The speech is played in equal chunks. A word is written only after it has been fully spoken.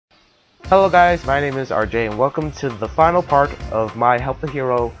Hello guys, my name is RJ and welcome to the final part of my Help the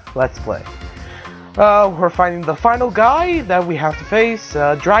Hero Let's Play. We're finding the final guy that we have to face,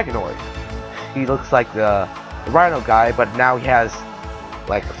 Dragonoid. He looks like the Rhino guy, but now he has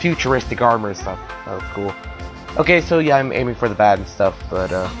like futuristic armor and stuff. That's cool. Okay, so yeah, I'm aiming for the bad and stuff,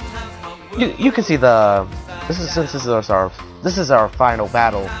 but you can see the this is our final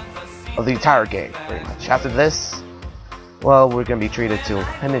battle of the entire game, pretty much. After this, well, we're gonna be treated to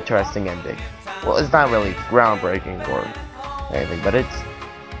an interesting ending. Well, it's not really groundbreaking or anything, but it's,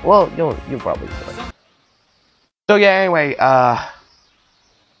 well, you'll probably feel it. So yeah, anyway,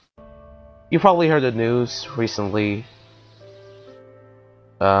 you probably heard the news recently.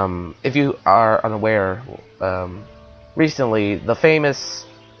 If you are unaware, recently the famous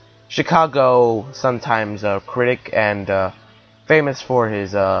Chicago SunTimes critic and famous for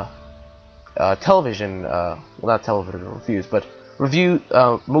his television, well, not television reviews, but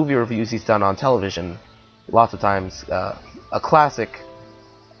movie reviews he's done on television, lots of times, a classic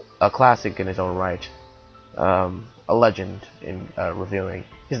in his own right, a legend in reviewing.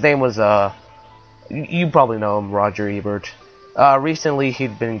 His name was, you probably know him, Roger Ebert. Recently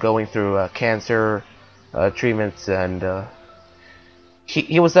he'd been going through cancer treatments, and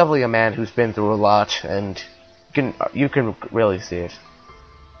he was definitely a man who's been through a lot, and you can really see it.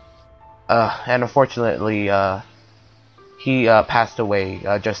 And unfortunately, he passed away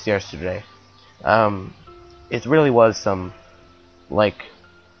just yesterday. It really was some, like,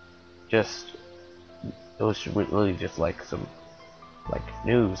 it was really just like some, like,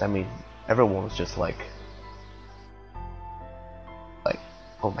 news. I mean, everyone was just like,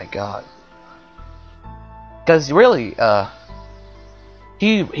 oh my god. Because really,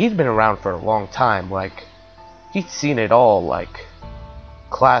 he'd been around for a long time. Like, he'd seen it all, like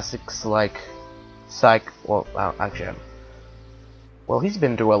classics like well, actually, well, he's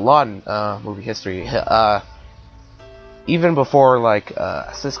been through a lot in movie history. Even before like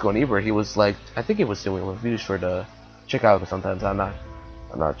Siskel and Ebert, he was like, I think he was doing reviews for the Chicago SunTimes.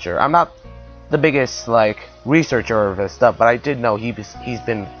 I'm not sure. I'm not the biggest like researcher of his stuff, but I did know he's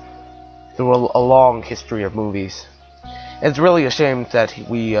been through a long history of movies. It's really a shame that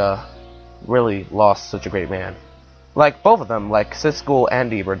we really lost such a great man. Like, both of them, like Siskel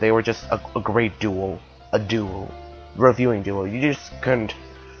and Ebert, they were just a great duo. Reviewing duo. You just couldn't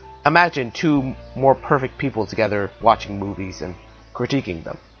imagine two more perfect people together watching movies and critiquing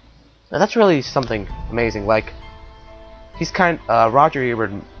them. Now, that's really something amazing. Like, Roger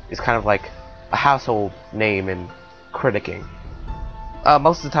Ebert is kind of like a household name in critiquing.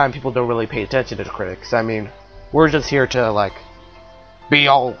 Most of the time, people don't really pay attention to the critics. I mean, we're just here to, like, be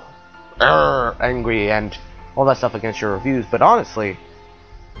all angry and all that stuff against your reviews, but honestly,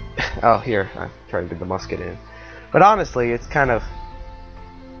 oh, here, I'm trying to get the musket in, but honestly, it's kind of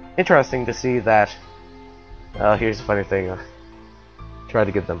interesting to see that, here's the funny thing, try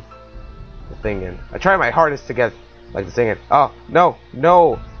to get the thing in, I try my hardest to get, like, the thing in, oh, no,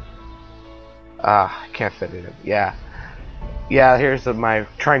 I can't fit it in, yeah, here's my,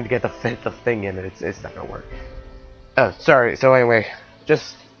 trying to get the thing in, it's not gonna work, oh, sorry, so anyway,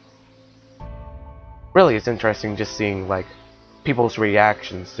 just, really, it's interesting just seeing, like, people's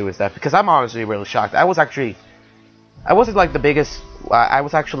reactions to his death, because I'm honestly really shocked. I wasn't like the biggest, I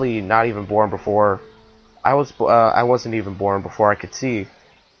was actually not even born before, I wasn't even born before I could see,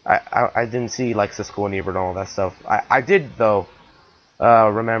 I didn't see, like, Siskel and Ebert and all that stuff. I did, though,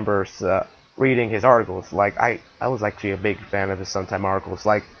 remember reading his articles. Like, I was actually a big fan of his SunTime articles,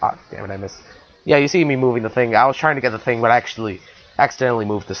 like, damn it, I missed. Yeah, you see me moving the thing, I was trying to get the thing, but actually accidentally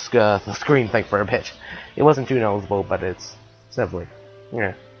moved the screen thing for a bit. It wasn't too noticeable, but it's definitely,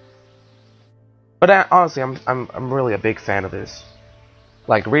 yeah. But honestly, I'm really a big fan of his,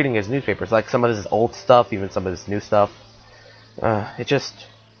 like, reading his newspapers, like some of his old stuff, even some of his new stuff. It just,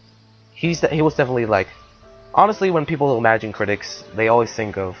 he was definitely like, honestly, when people imagine critics, they always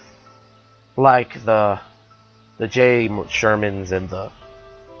think of like the J. Shermans and the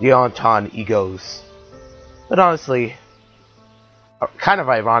Anton Egos. But honestly, kind of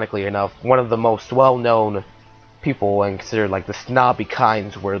ironically enough, one of the most well-known people and considered like the snobby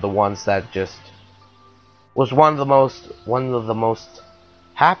kinds were the ones that just was one of the most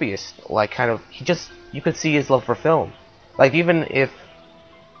happiest, like, kind of, you could see his love for film. Like, even if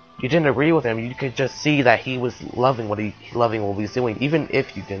you didn't agree with him, you could just see that he was loving what he was doing, even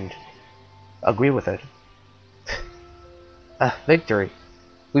if you didn't agree with it. Victory.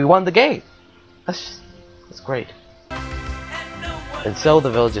 We won the game. That's great. And so the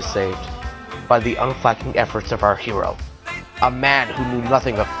village is saved by the unflagging efforts of our hero, a man who knew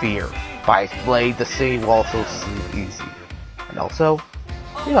nothing of fear. By his blade, the city will also seem easy. And also,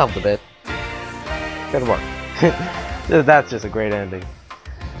 he loved a bit. Good work. That's just a great ending.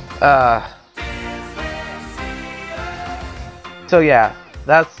 So yeah,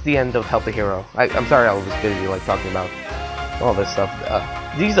 that's the end of Help the Hero. I'm sorry I was busy like talking about all this stuff.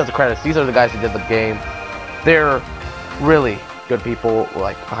 These are the credits. These are the guys who did the game. They're really good people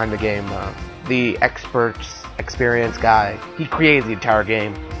like behind the game. The experienced guy. He created the entire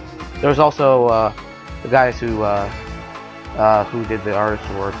game. There's also the guys who did the artist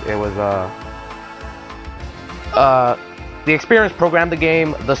work. It was the experienced programmed the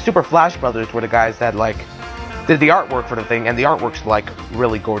game. The Super Flash Brothers were the guys that like did the artwork for the thing, and the artwork's like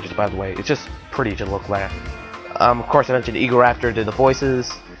really gorgeous, by the way. It's just pretty to look at. Of course, I mentioned Ego Raptor did the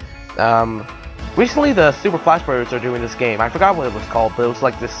voices. Recently, the Super Flash Brothers are doing this game. I forgot what it was called, but it was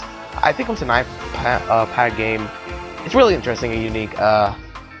like this. I think it was an iPad game. It's really interesting and unique.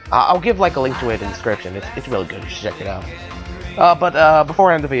 I'll give like a link to it in the description. It's really good. You should check it out. But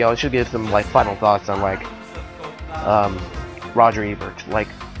before I end the video, I should give some like final thoughts on like Roger Ebert. Like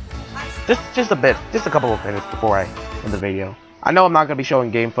just a couple of minutes before I end the video. I know I'm not gonna be showing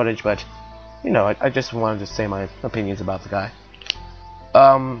game footage, but you know, I just wanted to say my opinions about the guy.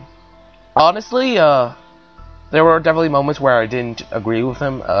 Honestly, there were definitely moments where I didn't agree with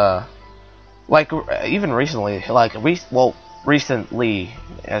him. Like even recently, like recently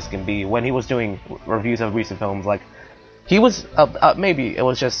as can be, when he was doing reviews of recent films, like he was maybe it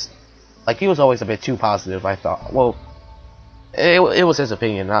was just like he was always a bit too positive. I thought, well, it was his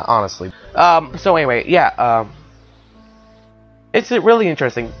opinion, honestly. So anyway, yeah. It's really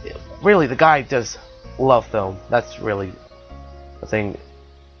interesting. Really, the guy does love film. That's really the thing.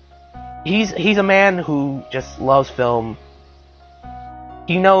 He's a man who just loves film.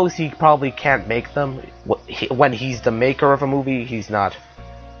 He knows he probably can't make them. When he's the maker of a movie, he's not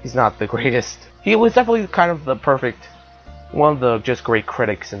the greatest. He was definitely kind of the perfect, one of the just great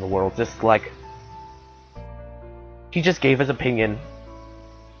critics in the world. Just like he just gave his opinion.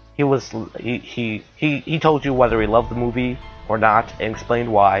 He told you whether he loved the movie or not and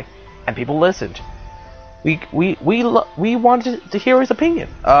explained why, and people listened. We wanted to hear his opinion.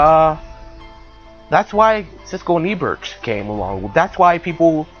 That's why Siskel and Ebert came along. That's why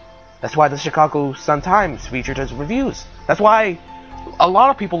the Chicago SunTimes featured his reviews. That's why a lot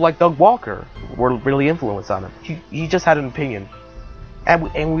of people like Doug Walker were really influenced on him. He just had an opinion,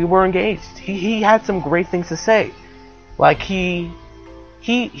 and we were engaged. He had some great things to say. Like he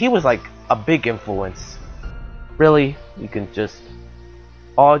was like a big influence. Really, you can just.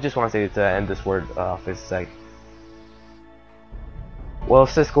 All I just want to say to end this word off is like, well,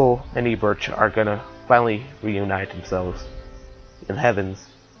 Siskel and Ebert are gonna finally reunite themselves in heavens,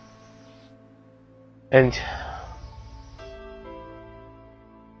 and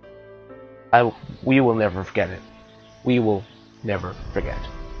we will never forget it. We will never forget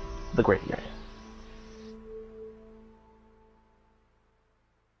the great man.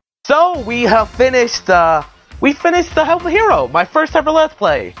 So we have finished. We finished the Help the Hero, my first ever Let's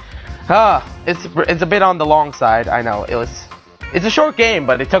Play. It's a bit on the long side. I know it's a short game,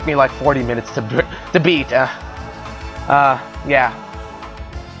 but it took me like 40 minutes to beat. Yeah.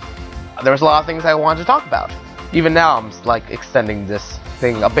 There was a lot of things I wanted to talk about. Even now, I'm like extending this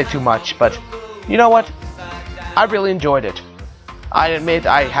thing a bit too much, but you know what? I really enjoyed it. I admit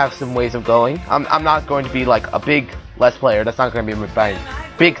I have some ways of going. I'm not going to be like a big Let's Player. That's not going to be my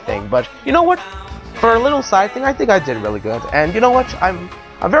big thing. But you know what? For a little side thing, I think I did really good. And you know what? I'm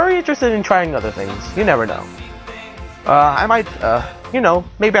very interested in trying other things. You never know. I might, you know,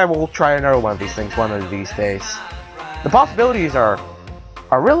 maybe I will try another one of these things one of these days. The possibilities are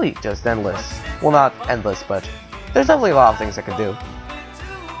really just endless. Well, not endless, but there's definitely a lot of things I can do.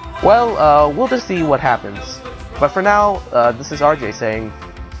 Well, we'll just see what happens. But for now, this is RJ saying,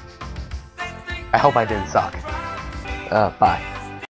 I hope I didn't suck. Bye.